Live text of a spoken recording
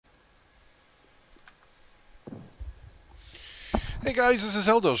Hey guys, this is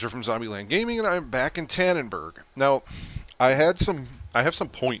Helldozer from Zombieland Gaming, and I'm back in Tannenberg. Now, I have some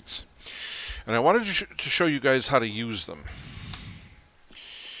points, and I wanted to show you guys how to use them.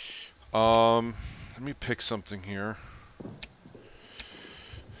 Let me pick something here.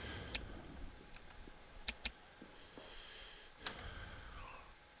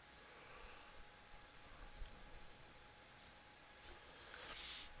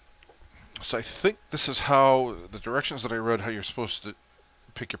 So I think this is how, the directions that I read, how you're supposed to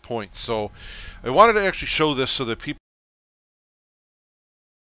pick your points. So I wanted to actually show this so that people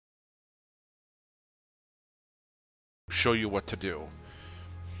show you what to do.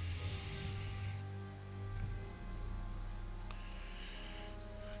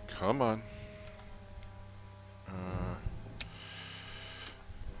 Come on.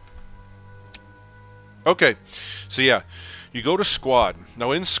 Okay, so yeah, you go to squad.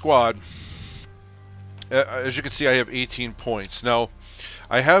 Now in squad, as you can see, I have 18 points. Now,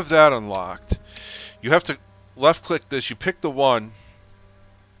 I have that unlocked. You have to left-click this. You pick the one.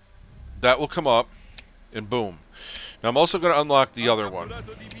 That will come up, and boom. Now, I'm also going to unlock the other one.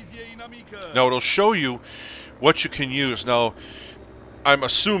 Now, it'll show you what you can use. Now, I'm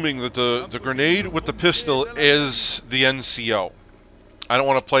assuming that the grenade with the pistol is the NCO. I don't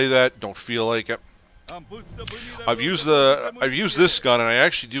want to play that. Don't feel like it. I've used this gun, and I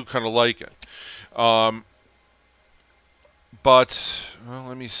actually do kind of like it. But well,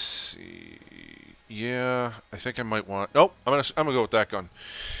 let me see. Yeah, I think I might want. Nope, I'm gonna go with that gun.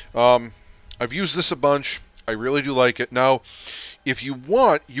 I've used this a bunch. I really do like it. Now, if you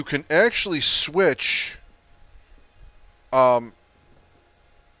want, you can actually switch what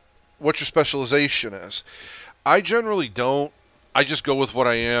your specialization is. I generally don't. I just go with what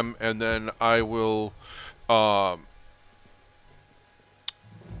I am, and then I will, as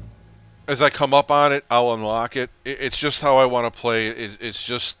I come up on it, I'll unlock it. It's just how I want to play. It's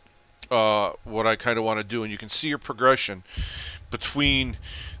just what I kind of want to do, and you can see your progression between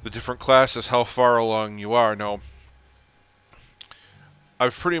the different classes, how far along you are. Now,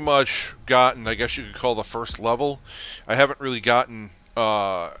 I've pretty much gotten, I guess you could call the first level. I haven't really gotten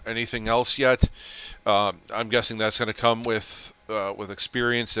anything else yet. I'm guessing that's going to come with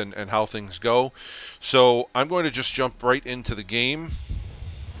experience and how things go. So I'm going to just jump right into the game.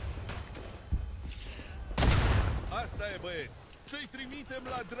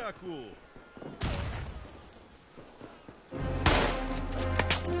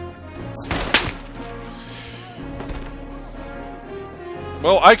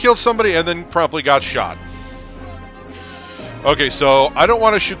 Well, I killed somebody and then promptly got shot. Okay, so I don't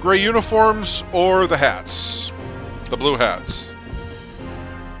want to shoot gray uniforms or the hats. The blue hats.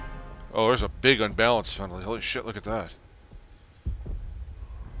 Oh, there's a big unbalanced penalty. Holy shit, look at that.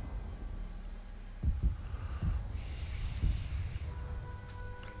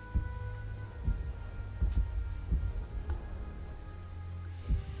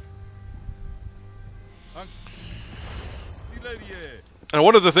 And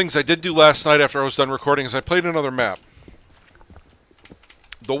one of the things I did do last night after I was done recording is I played another map.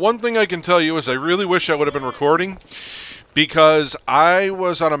 The one thing I can tell you is I really wish I would have been recording, because I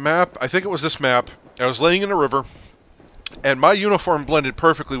was on a map, I think it was this map, I was laying in a river, and my uniform blended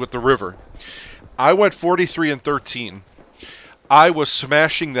perfectly with the river. I went 43 and 13. I was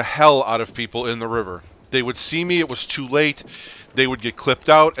smashing the hell out of people in the river. They would see me, it was too late, they would get clipped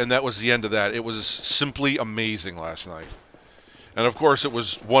out, and that was the end of that. It was simply amazing last night. And of course, it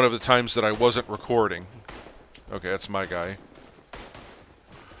was one of the times that I wasn't recording. Okay, that's my guy.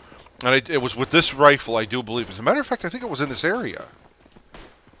 And it was with this rifle, I do believe. As a matter of fact, I think it was in this area.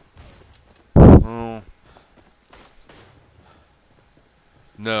 Oh.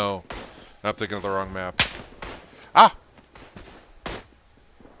 No. I'm thinking of the wrong map. Ah!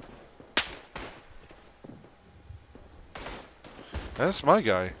 That's my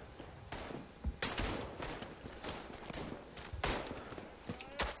guy.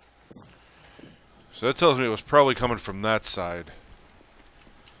 So that tells me it was probably coming from that side.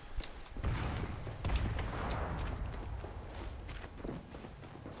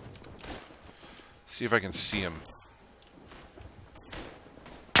 See if I can see him.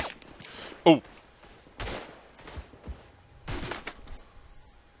 Oh!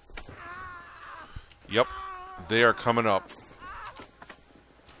 Yep. They are coming up.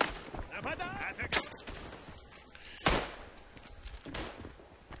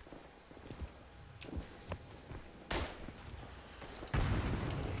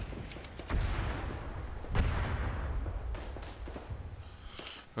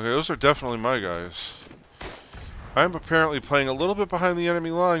 Okay, those are definitely my guys. I'm apparently playing a little bit behind the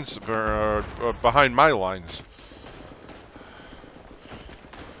enemy lines, or behind my lines.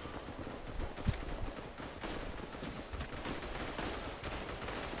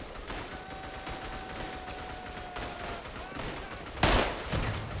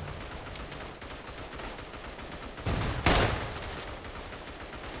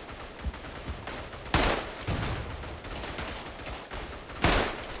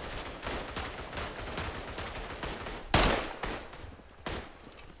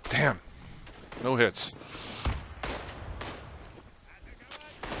 Damn. No hits.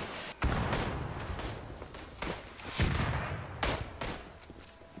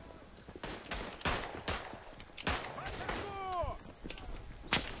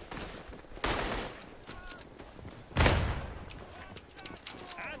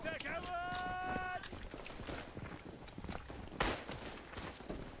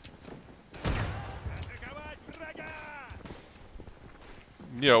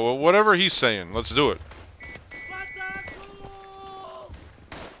 Yeah, well, whatever he's saying, let's do it.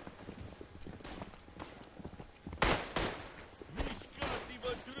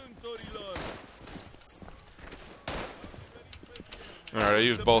 Alright, I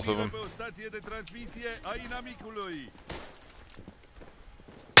used both of them.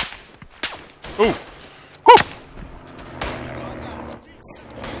 Ooh! Woo!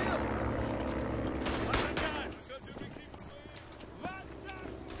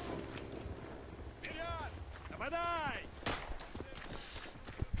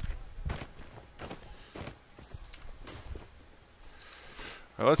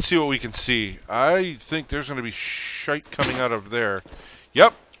 Now, let's see what we can see. I think there's going to be shite coming out of there.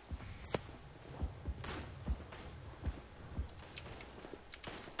 Yep.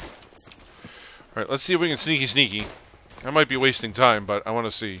 Alright, let's see if we can sneaky. I might be wasting time, but I want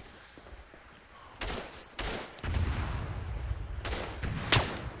to see.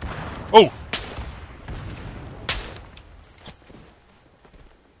 Oh!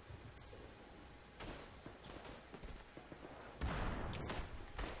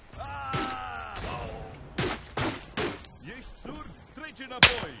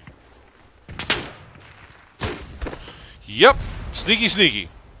 Yep. Sneaky.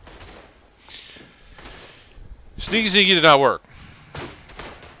 Sneaky did not work.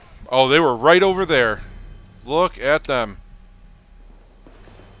 Oh, they were right over there. Look at them.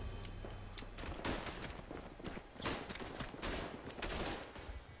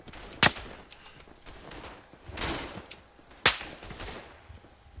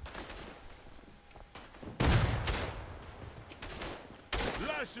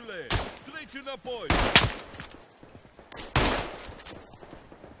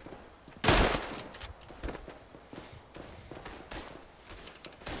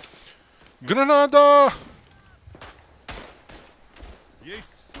 Granada!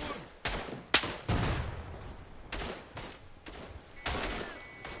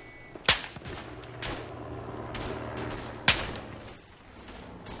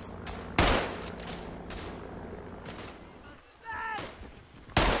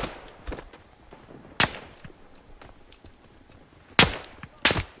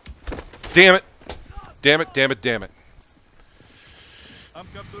 Damn it! Damn it.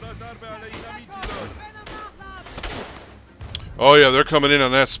 Oh yeah, they're coming in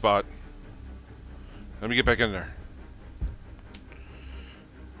on that spot. Let me get back in there.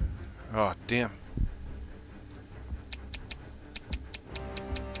 Oh, damn.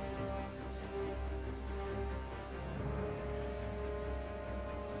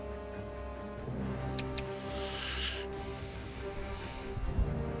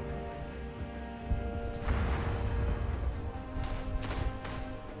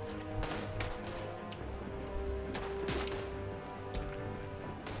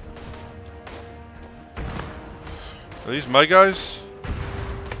 Are these my guys?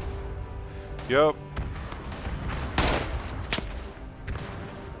 Yep.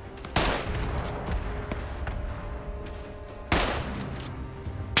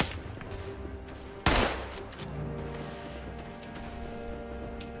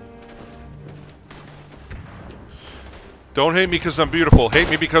 Don't hate me because I'm beautiful. Hate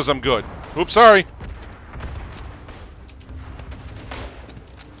me because I'm good. Oops, sorry.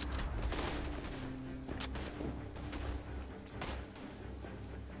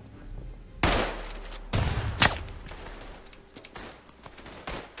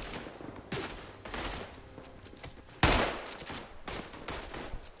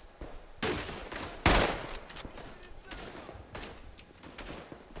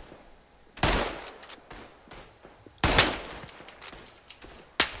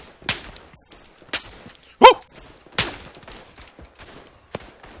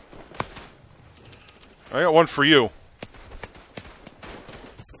 I got one for you.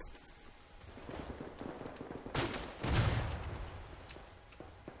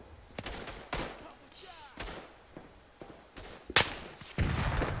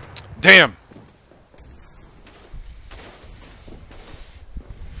 Damn.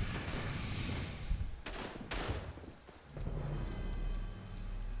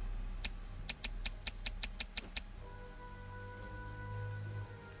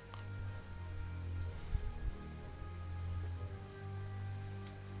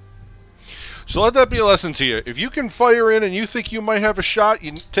 So let that be a lesson to you. If you can fire in and you think you might have a shot,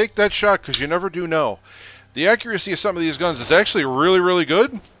 you take that shot because you never do know. The accuracy of some of these guns is actually really, really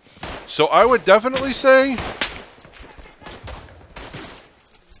good. So I would definitely say...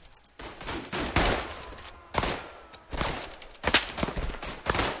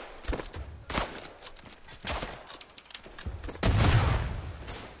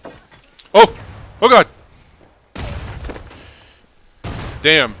 Oh! Oh god!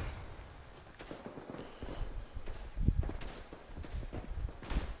 Damn.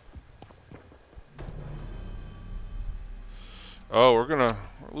 Oh, we're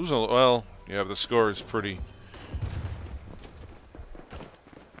losing a... Well, yeah, the score is pretty...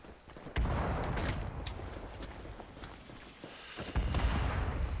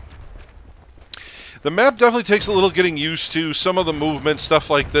 The map definitely takes a little getting used to, some of the movement, stuff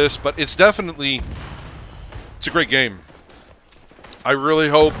like this, but it's definitely... It's a great game. I really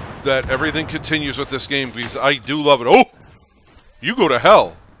hope that everything continues with this game, because I do love it. Oh! You go to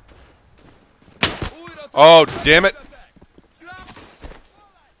hell! Oh, damn it!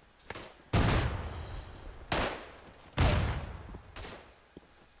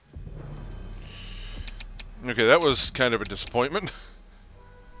 Okay, that was kind of a disappointment.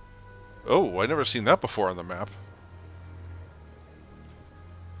 Oh, I've never seen that before on the map.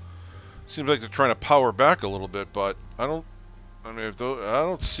 Seems like they're trying to power back a little bit, but I don't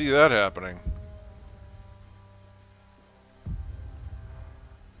see that happening.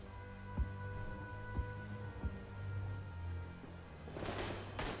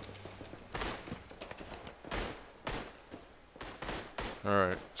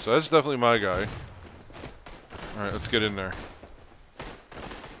 Alright, so that's definitely my guy. Alright, let's get in there.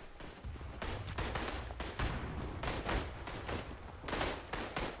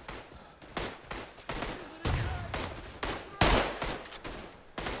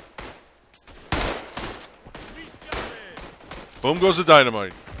 Boom goes the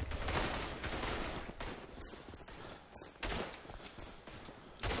dynamite.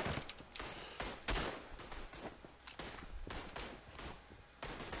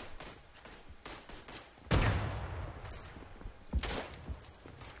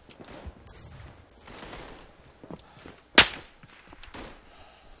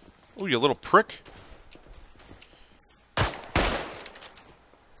 Ooh, you little prick.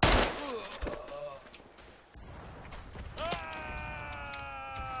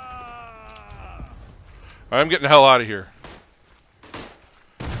 I'm getting the hell out of here.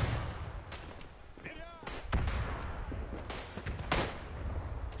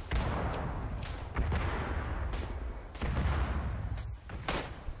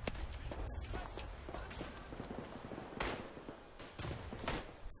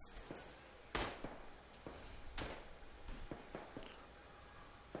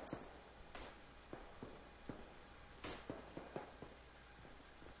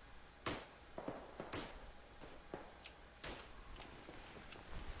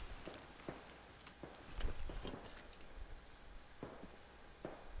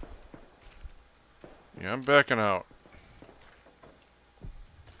 Yeah, I'm backing out.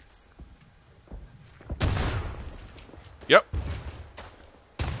 Yep.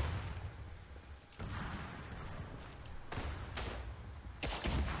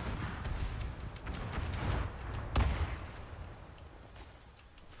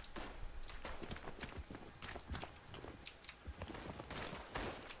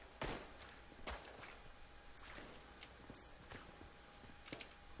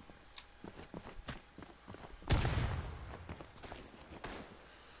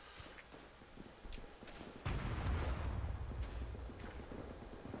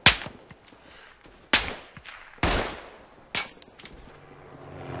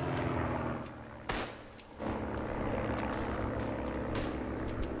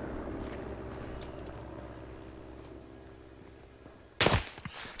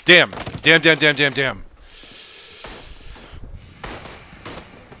 Damn. Damn, damn, damn, damn, damn.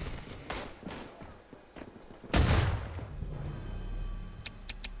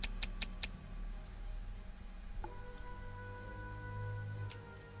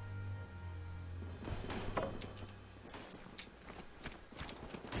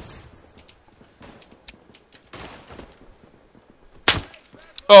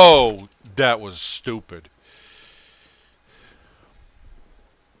 Oh, that was stupid.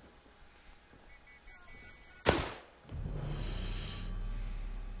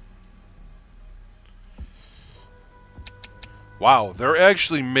 Wow, they're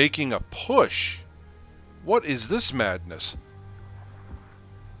actually making a push. What is this madness?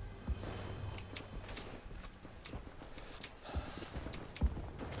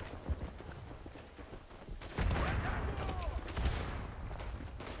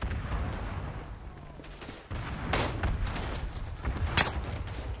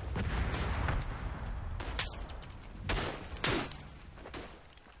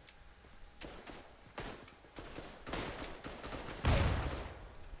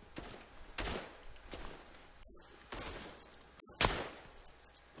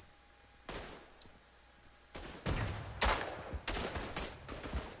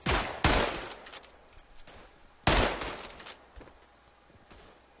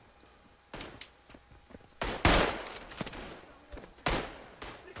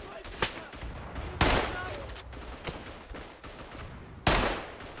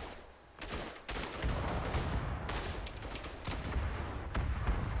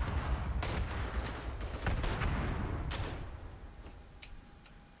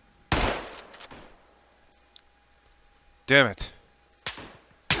 Damn it.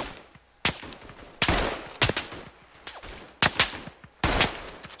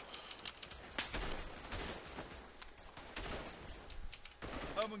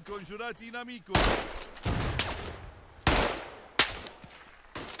 Am înconjurat inamicul.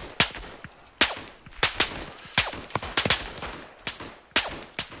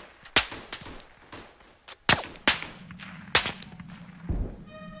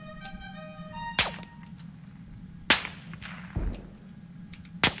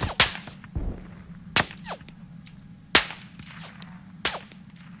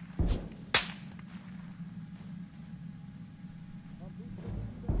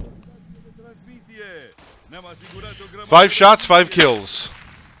 Ne-am asigurat o grămadă. 5 shots, 5 kills.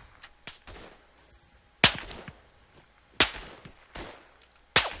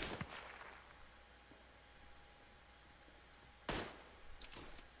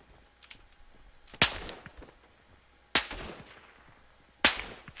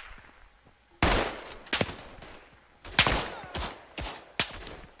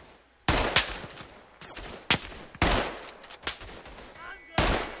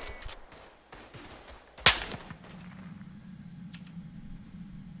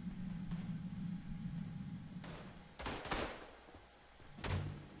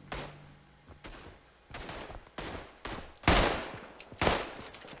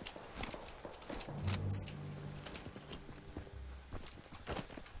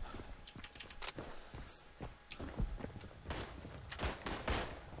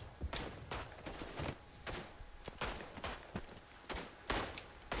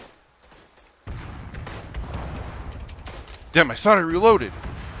 Damn, I thought I reloaded.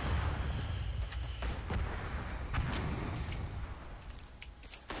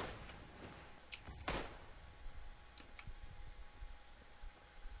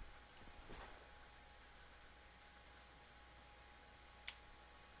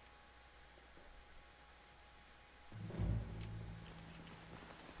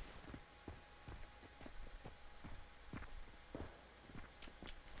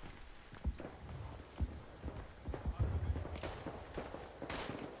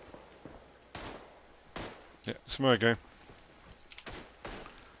 Yeah, it's my game.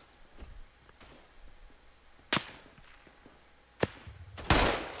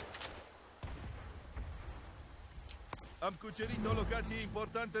 Am cucerit o locație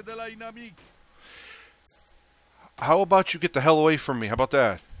importantă de la inamic. How about you get the hell away from me? How about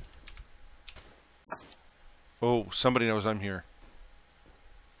that? Oh, somebody knows I'm here.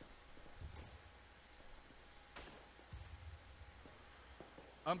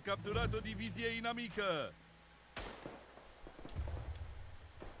 Am capturat o divizie inamică.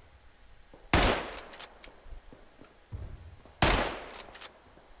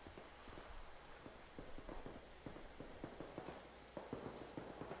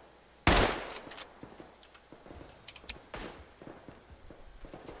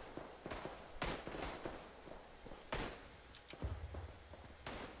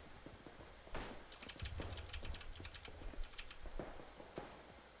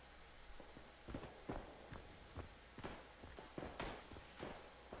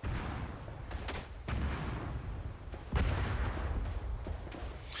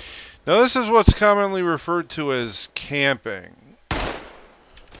 Now this is what's commonly referred to as camping.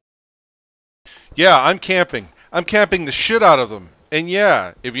 Yeah, I'm camping. I'm camping the shit out of them. And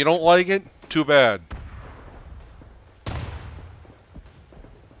yeah, if you don't like it, too bad.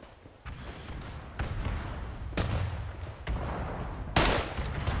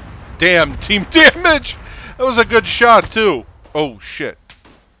 Damn, team damage! That was a good shot, too. Oh, shit.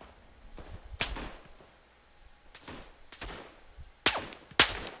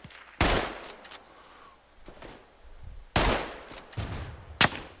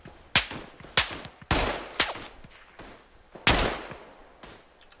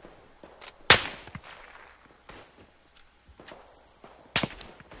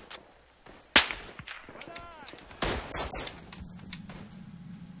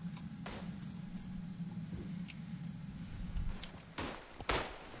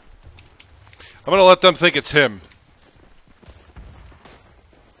 I'm gonna let them think it's him.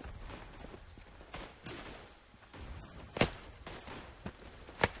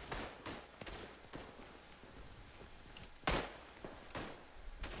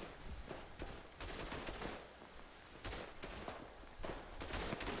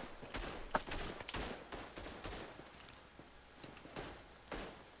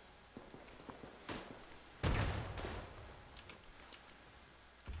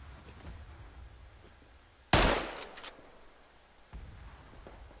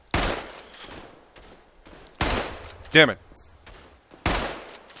 Damn it.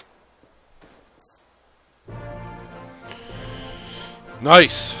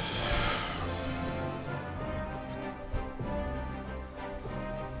 Nice.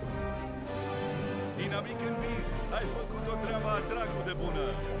 Inamic învins. Ai făcut-o treaba dracu de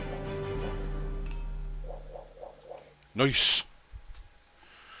bună. Nice.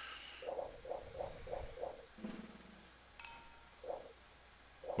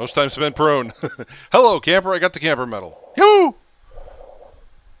 Most times spent prone. Hello, camper. I got the camper medal. Yoo!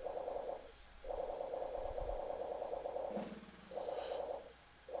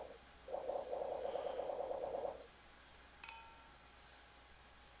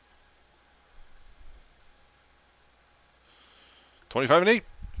 $25 and $8.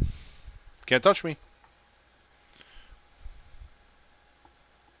 Can't touch me.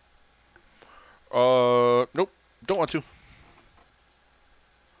 Nope. Don't want to.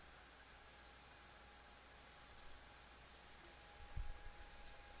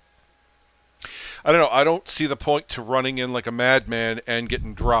 I don't know. I don't see the point to running in like a madman and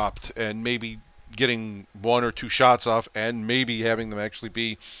getting dropped and maybe getting 1 or 2 shots off and maybe having them actually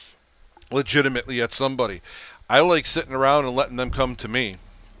be legitimately at somebody. I like sitting around and letting them come to me.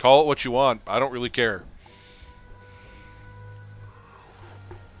 Call it what you want. I don't really care.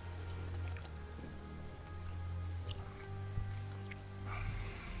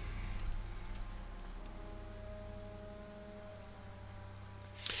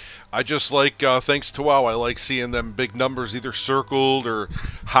 I just like, thanks to WoW, I like seeing them big numbers either circled or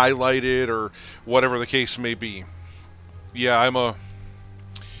highlighted or whatever the case may be. Yeah,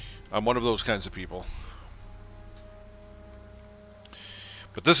 I'm one of those kinds of people.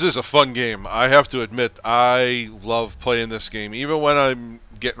 But this is a fun game. I have to admit, I love playing this game. Even when I'm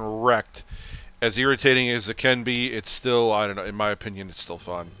getting wrecked, as irritating as it can be, it's still, I don't know, in my opinion, it's still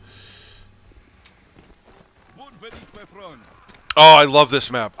fun. Oh, I love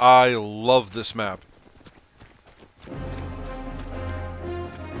this map. I love this map.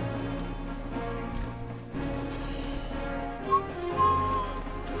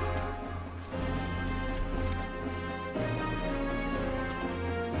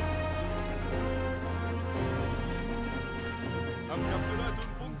 Am capturat un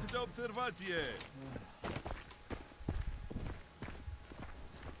punct de observație.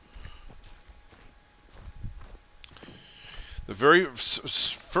 The very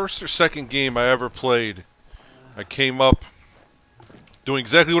first or second game I ever played, I came up doing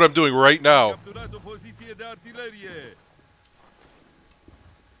exactly what I'm doing right now.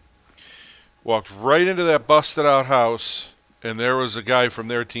 Walked right into that busted out house, and there was a guy from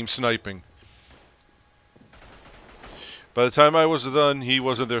their team sniping. By the time I was done, he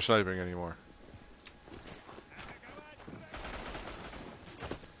wasn't there sniping anymore.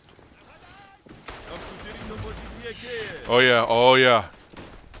 Oh yeah, oh yeah.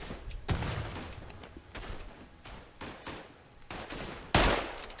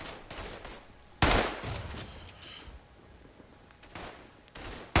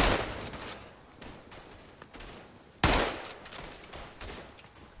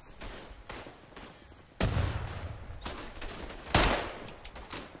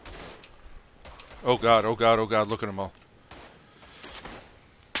 Oh god, oh god, oh god, look at them all.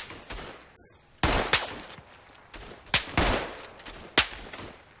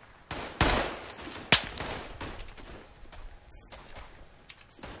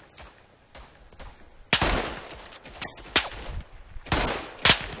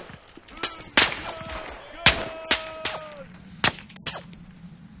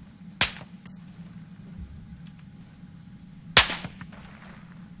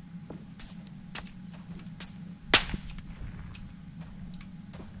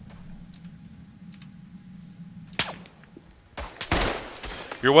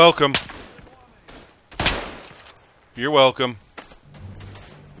 You're welcome. You're welcome.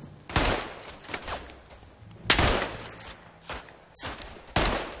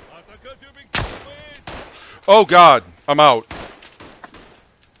 Oh god, I'm out.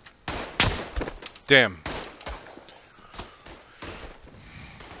 Damn.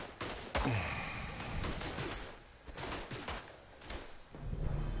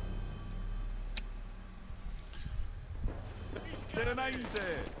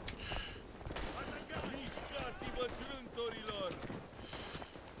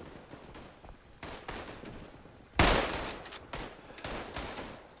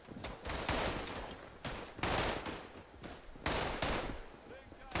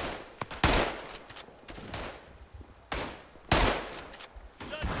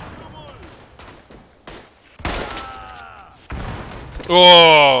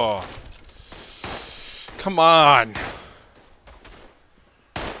 Oh! Come on.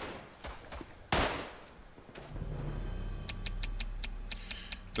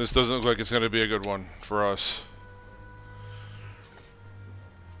 This doesn't look like it's going to be a good one for us.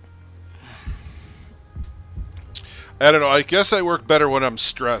 I don't know. I guess I work better when I'm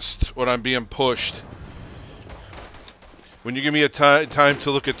stressed, when I'm being pushed. When you give me a time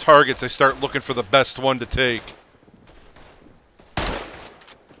to look at targets, I start looking for the best one to take.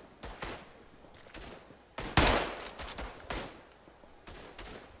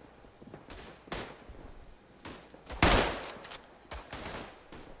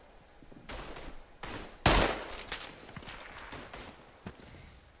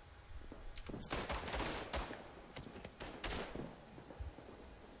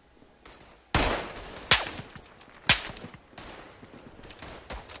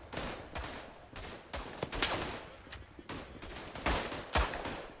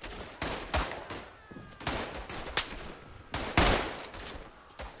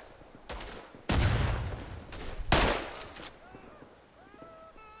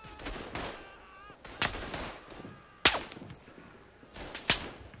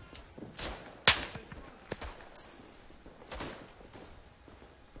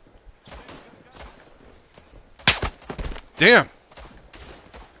 Damn.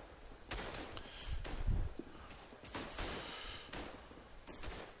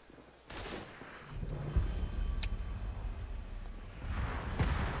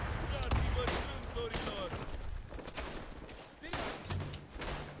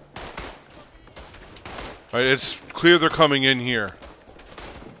 All right, it's clear they're coming in here.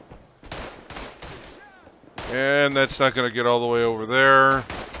 And that's not going to get all the way over there.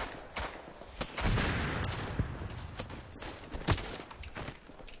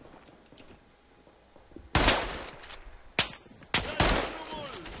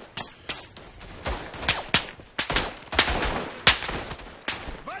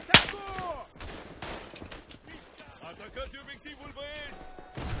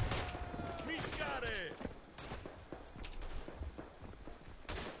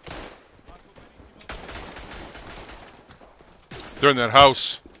 They're in that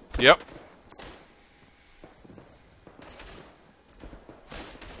house. Yep.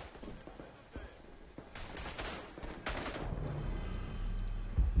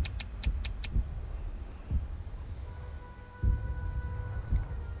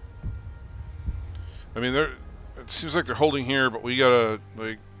 I mean, it seems like they're holding here, but we gotta,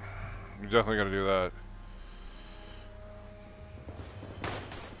 like, we definitely gotta do that.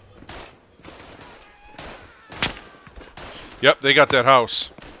 Yep, they got that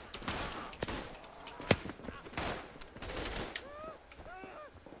house.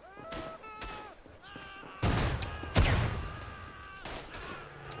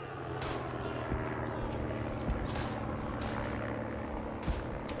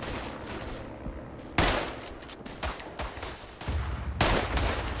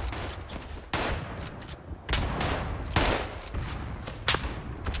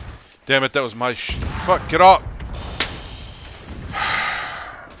 Damn it, that was my fuck, get off!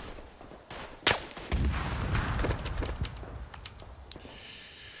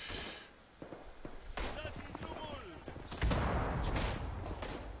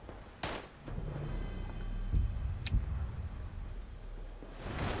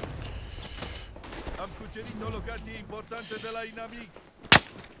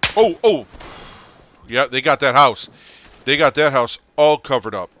 Oh, oh! Yeah, they got that house. They got that house all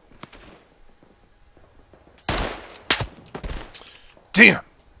covered up. Damn!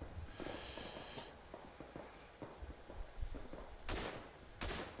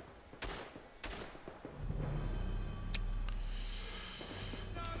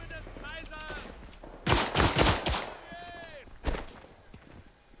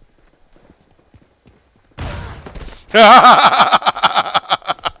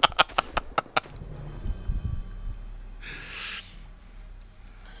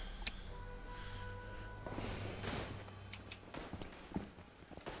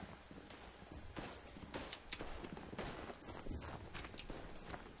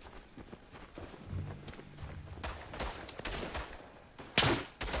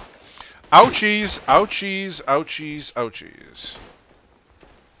 Ouchies, ouchies, ouchies, ouchies.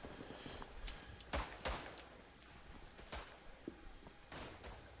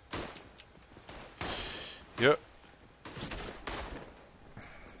 Yep.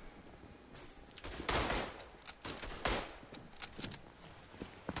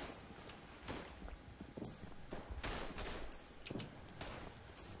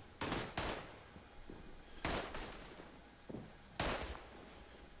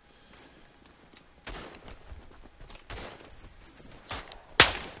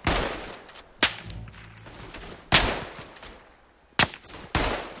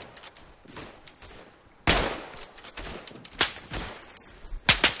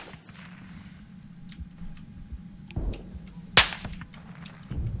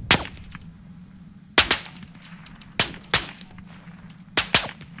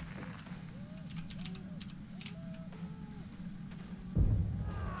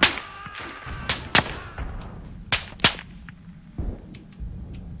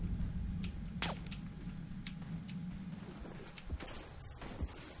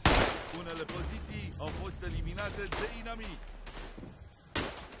 eliminată de inamic.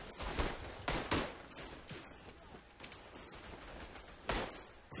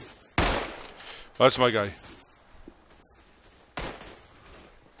 That's my guy.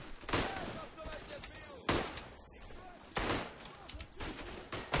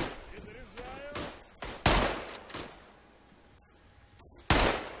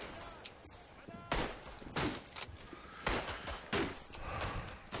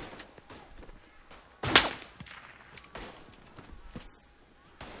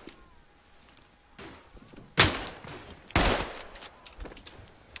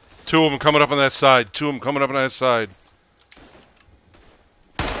 Two of them coming up on that side. Two of them coming up on that side.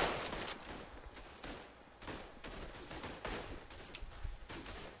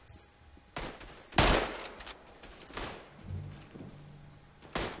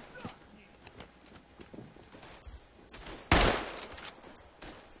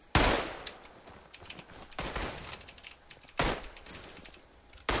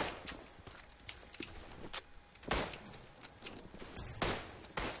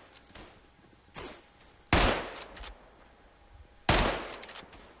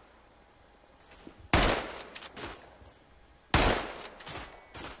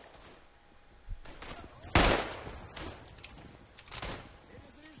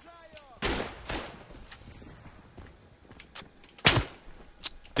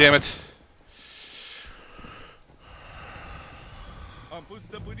 Damn it. Am pus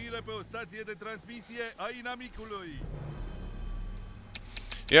stăpânire pe o stație de transmisie a inamicului.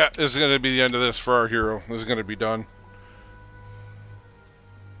 Yeah, this is going to be the end of this for our hero. This is going to be done.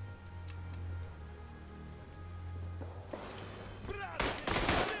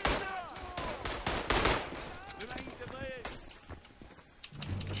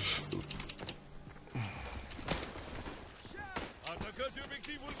 Atacați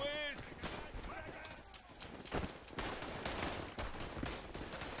obiectivul, băieți!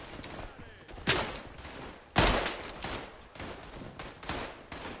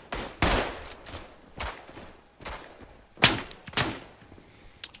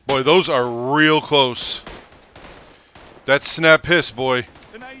 Boy, those are real close. That's snap hiss, boy.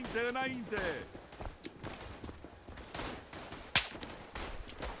 Înainte, înainte!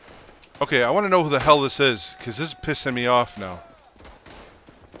 Okay, I want to know who the hell this is, because this is pissing me off now.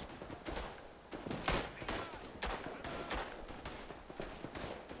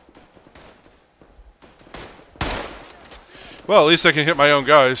 Well, at least I can hit my own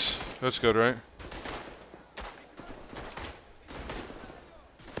guys. That's good, right?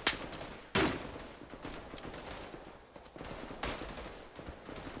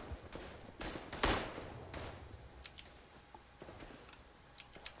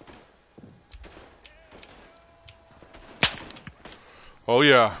 Oh,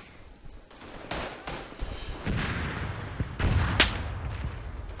 yeah.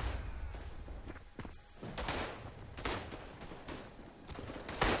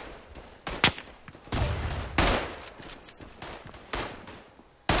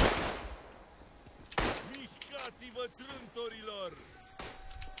 Mișcați-vă, trântorilor!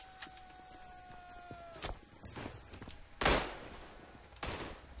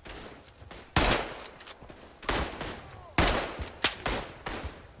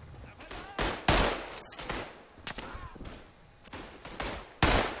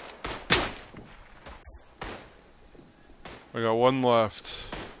 I got one left.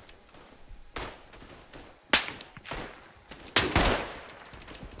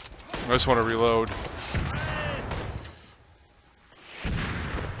 I just want to reload.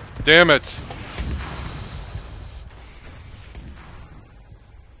 Damn it!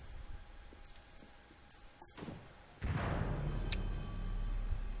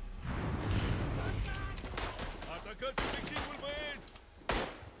 Atacați obiectivul, băieți!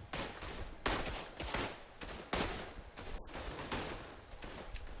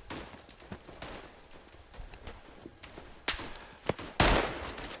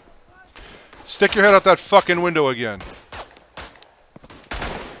 Stick your head out that fucking window again.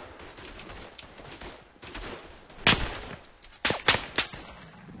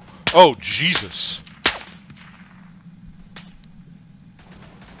 Oh, Jesus.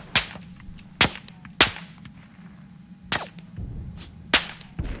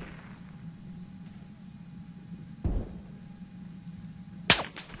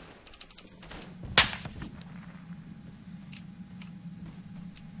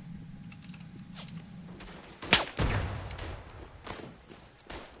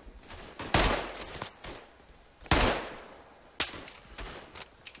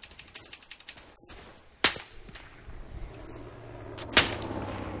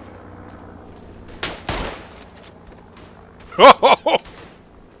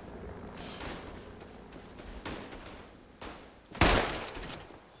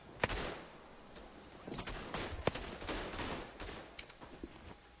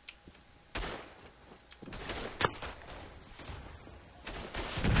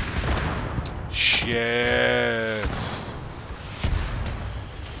 Shit.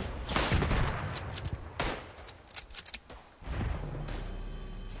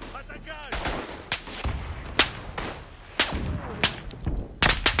 Атакать!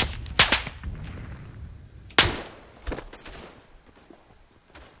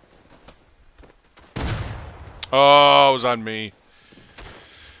 Oh, it was on me.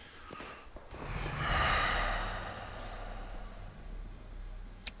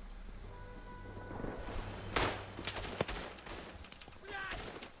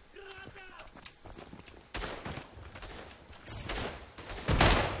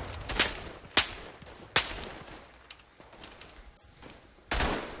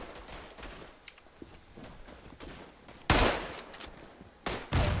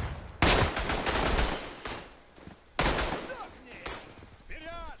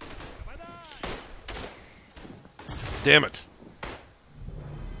 Damn it.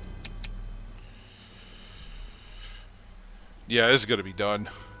 Yeah, this is gonna be done.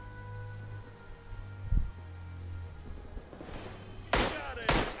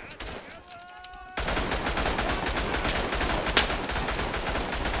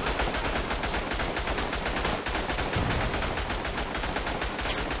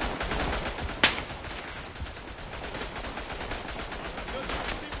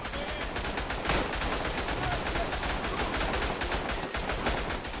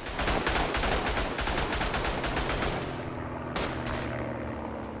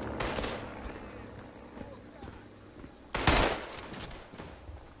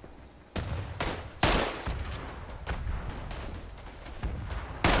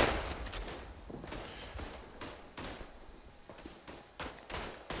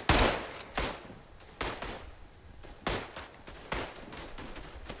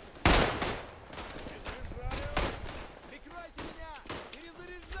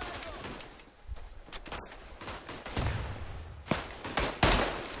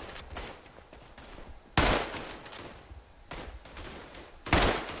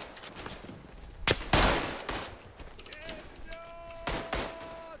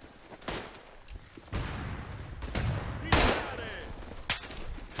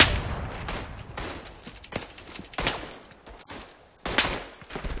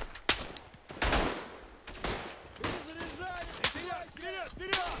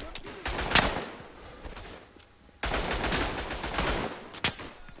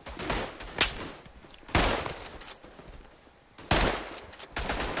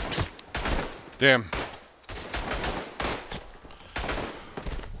 Damn.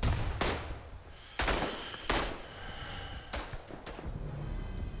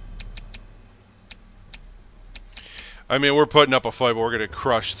 I mean, we're putting up a fight, but we're gonna get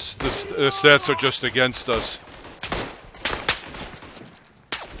crushed. The stats are just against us.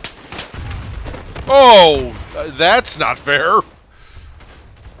 Oh, that's not fair.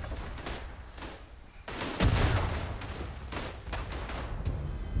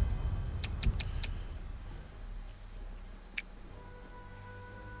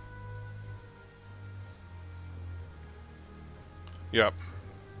 Yep.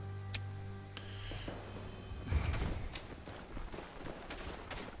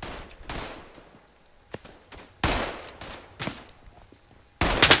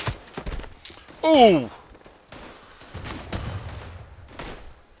 Ooh!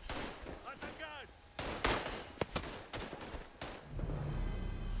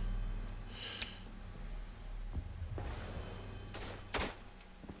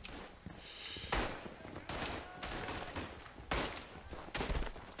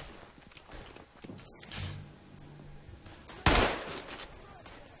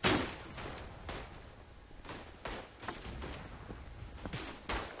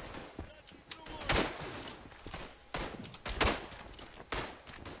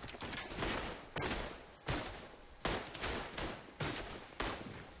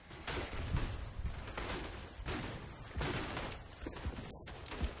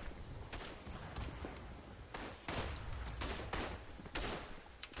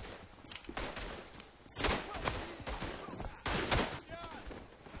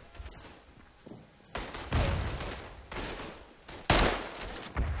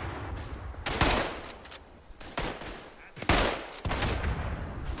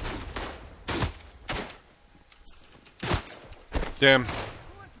 Damn.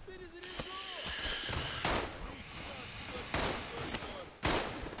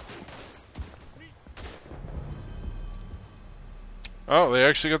 Oh, they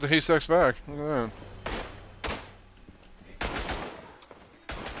actually got the haystacks back. Look at that.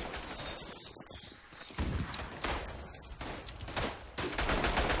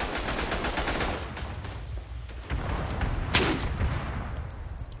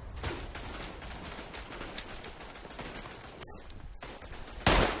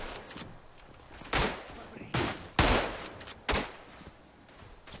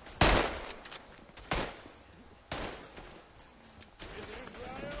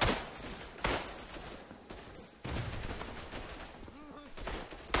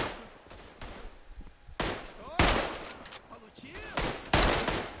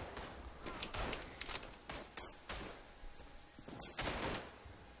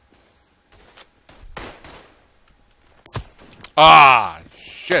 Ah,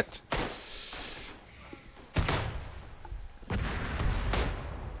 shit.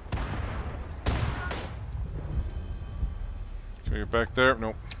 Can we get back there?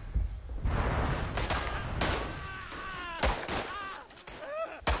 Nope.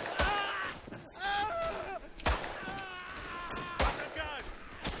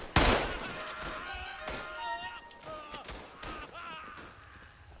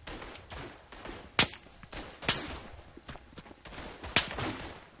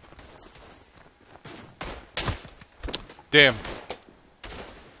 Damn.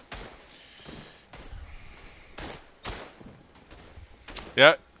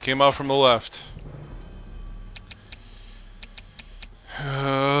 Yeah, came out from the left.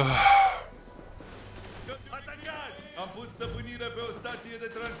 Am pus stăpânire pe o stație de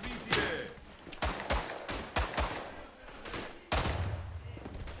transmisie.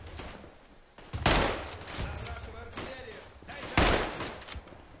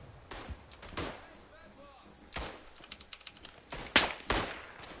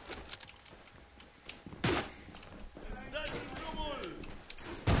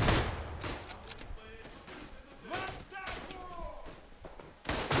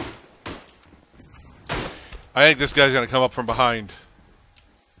 I think this guy's gonna come up from behind.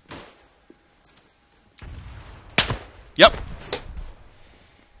 Yep.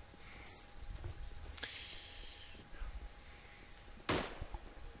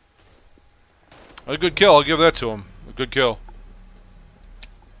 A good kill, I'll give that to him. A good kill.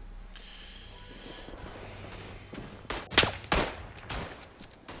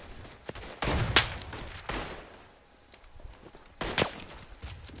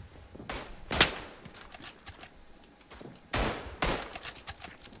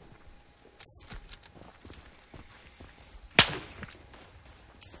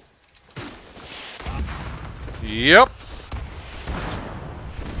 Yep.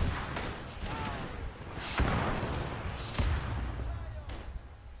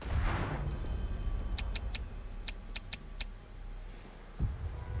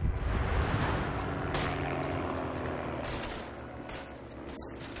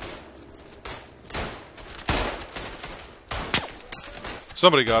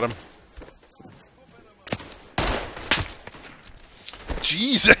 Somebody got him.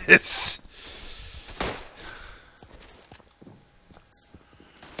 Jesus.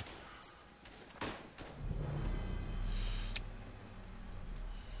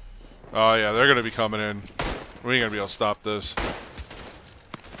 Oh yeah, they're gonna be coming in. We ain't gonna be able to stop this.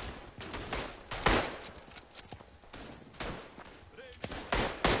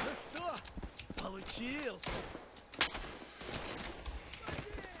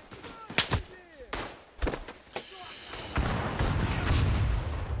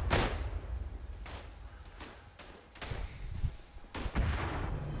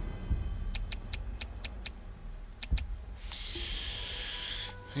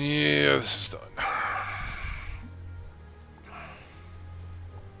 Yeah, this is done.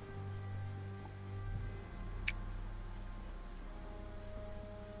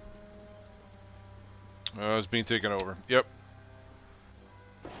 It's being taken over. Yep.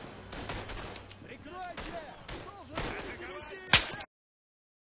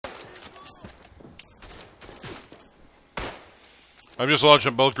 I'm just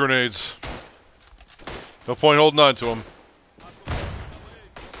launching both grenades. No point holding on to them.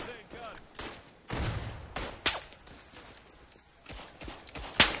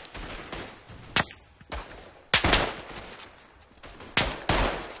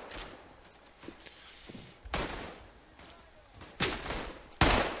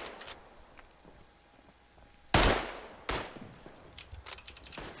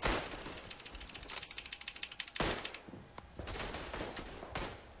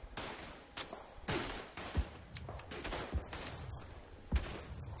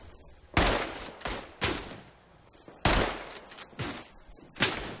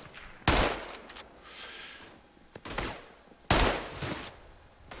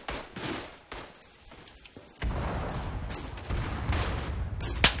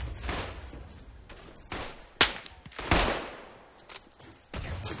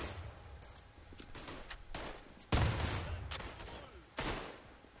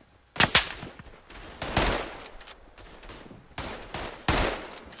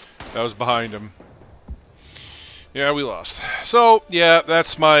 That was behind him. Yeah, we lost. So, yeah,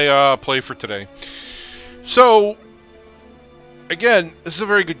 that's my play for today. So, again, this is a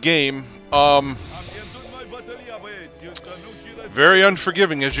very good game. Very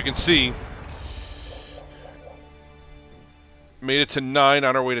unforgiving, as you can see. Made it to 9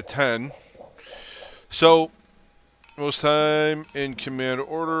 on our way to 10. So, Most time in command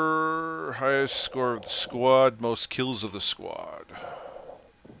order, highest score of the squad, most kills of the squad.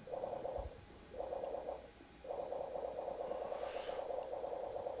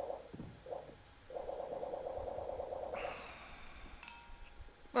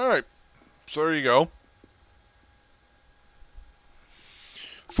 Alright, so there you go.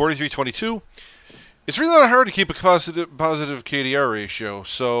 43-22. It's really not hard to keep a positive KDR ratio,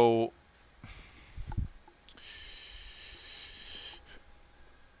 so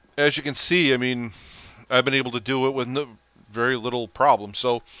as you can see, I mean, I've been able to do it with very little problem.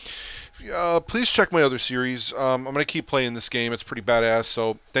 So please check my other series. I'm going to keep playing this game. It's pretty badass.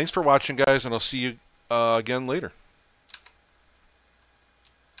 So thanks for watching, guys, and I'll see you again later.